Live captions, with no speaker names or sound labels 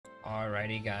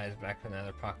Alrighty guys, back with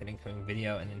another Pocket Incoming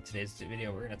video, and in today's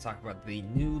video we're going to talk about the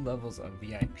new levels of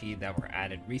VIP that were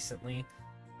added recently.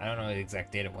 I don't know the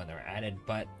exact date of when they were added,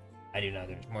 but I do know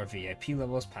there's more VIP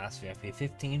levels past VIP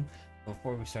 15.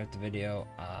 Before we start the video,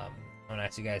 I want to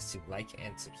ask you guys to like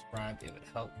and subscribe. It would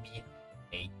help me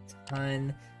a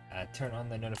ton. Turn on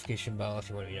the notification bell if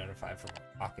you want to be notified for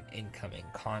more Pocket Incoming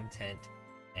content.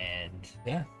 And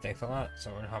yeah, thanks a lot. So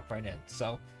we're going to hop right in.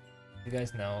 So you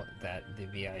guys know that the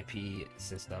VIP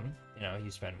system, you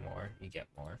spend more, you get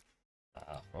more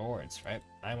rewards, right?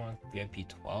 I'm on VIP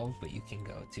 12, but you can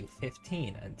go to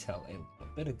 15 until a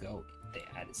little bit ago. They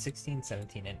added 16,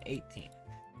 17, and 18.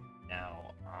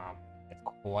 Now, it's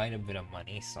quite a bit of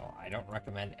money, so I don't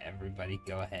recommend everybody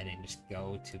go ahead and just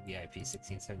go to VIP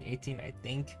 16, 17, 18. I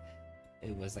think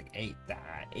it was like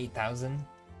 8,000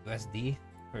 USD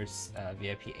for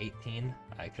VIP 18.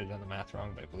 I could have done the math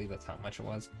wrong, but I believe that's how much it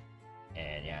was.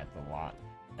 And yeah, it's a lot.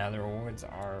 Now the rewards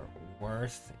are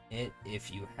worth it if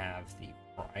you have the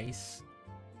price.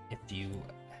 If you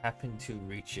happen to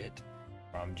reach it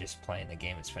from just playing the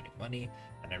game and spending money,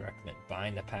 and I recommend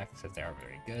buying the packs because they are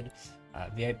very good.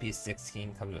 VIP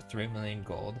 16 comes with 3 million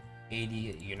gold,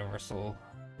 80 universal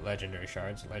legendary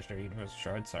universal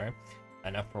shards, sorry,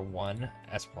 enough for 1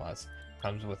 S+.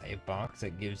 Comes with a box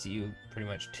that gives you pretty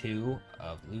much 2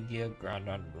 of Lugia,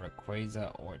 Groudon,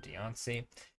 Rayquaza, or Deoncé.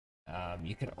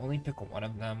 You can only pick one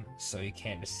of them, so you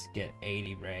can't just get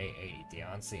 80 Ray, 80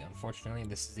 Deoncé. Unfortunately,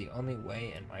 this is the only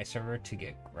way in my server to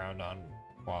get Groudon,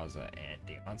 Rayquaza, and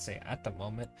Deoncé at the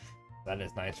moment. That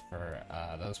is nice for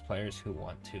those players who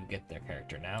want to get their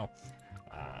character now.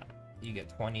 You get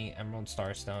 20 Emerald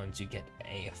Star Stones, you get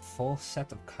a full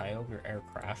set of Kyogre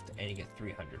Aircraft, and you get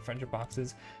 300 friendship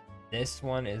boxes. This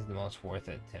one is the most worth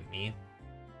it to me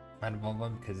out of all of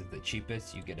them because it's the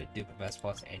cheapest. You get a dupe of S+,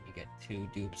 and you get 2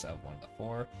 dupes of one of the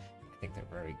 4. I think they're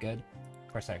very good.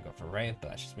 Of course, I go for Ray, but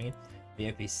that's just me.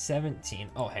 VIP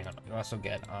 17. Oh, hang on. You also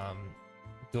get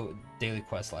Daily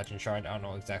Quest Legend Shard. I don't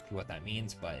know exactly what that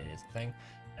means, but it is a thing.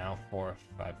 Now for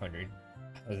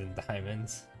 500,000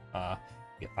 diamonds, you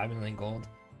get 5 million gold,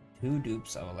 2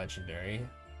 dupes of a legendary.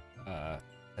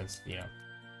 Since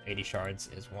 80 shards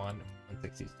is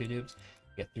 160 is 2 dupes.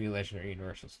 You get 3 legendary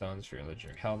universal stones for your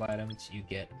legendary held items. You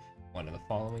get one of the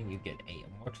following. You get a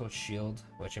immortal shield,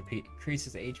 which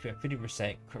increases the HP by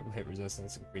 50%, critical hit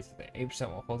resistance increases by 8%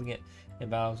 while holding it in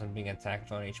battles. When being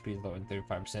attacked, if HP is lower than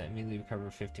 35%, immediately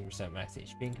recover 15% max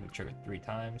HP and can be triggered 3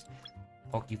 times.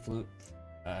 Poke Flute,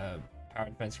 power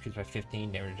defense increased by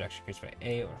 15, damage reduction increased by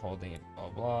 8 when holding it, blah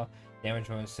blah. Damage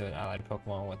bonus to an allied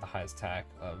Pokemon with the highest attack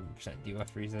of percent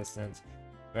debuff resistance.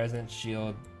 Resonance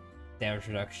shield, damage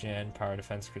reduction, power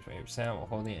defense increased by 8% while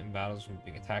holding it in battles when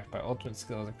being attacked by ultimate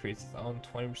skills, increases its own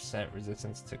 20%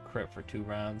 resistance to crit for 2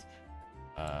 rounds.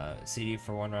 CD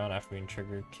for 1 round after being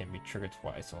triggered can be triggered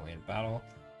twice only in battle.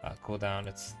 Cooldown,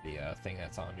 it's the thing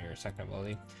that's on your second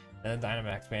ability. Then the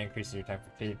Dynamax Band increases your attack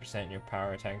by 50% and your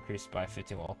power attack increases by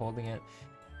 15 while holding it.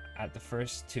 At the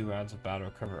first 2 rounds of battle,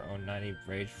 recover own 90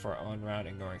 rage for own round,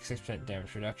 ignoring 6%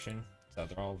 damage reduction. So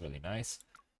they're all really nice.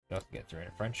 You also get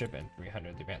 300 friendship and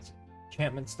 300 advanced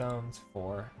enchantment stones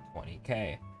for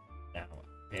 20k. Now,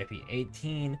 VIP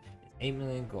 18 is 8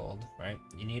 million gold, right?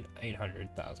 You need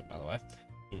 800,000, by the way.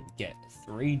 You get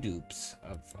 3 dupes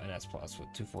of an S+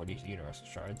 with 240 universal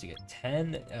shards. You get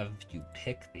 10 of you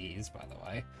pick these, by the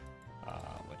way,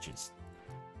 which is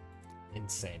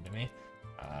insane to me.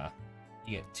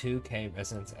 You get 2k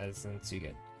resonance essence. You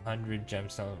get 100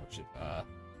 gemstones, which is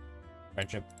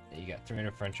friendship. You got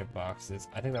 300 friendship boxes.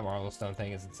 I think the Marvel Stone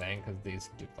thing is insane because these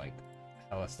do like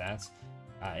hella stats.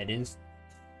 It is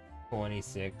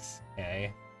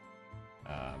 26k,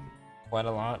 quite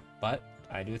a lot, but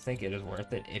I do think it is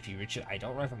worth it if you reach it. I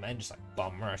don't recommend just like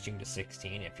bum rushing to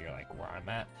 16 if you're like where I'm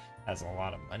at. That's a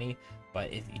lot of money,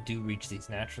 but if you do reach these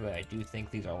naturally, I do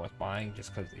think these are worth buying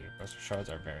just because the universal shards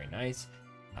are very nice.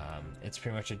 It's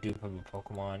pretty much a dupe of a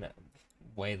Pokemon,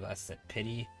 way less than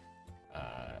Pity.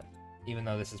 Even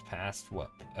though this is past what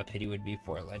a Pity would be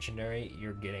for a legendary,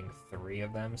 you're getting 3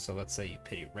 of them. So let's say you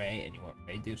Pity Ray and you want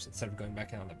Ray dupes, instead of going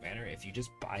back in on the banner, if you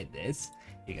just buy this,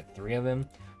 you get 3 of them,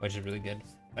 which is really good.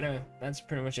 But anyway, that's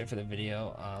pretty much it for the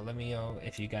video. Let me know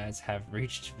if you guys have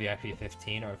reached VIP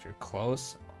 15 or if you're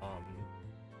close.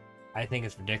 I think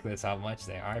it's ridiculous how much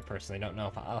they are. I personally don't know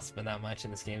if I'll spend that much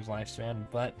in this game's lifespan,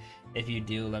 but if you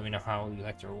do, let me know how you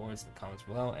like the rewards in the comments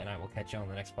below, and I will catch you on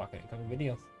the next Pocket Incoming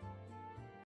video.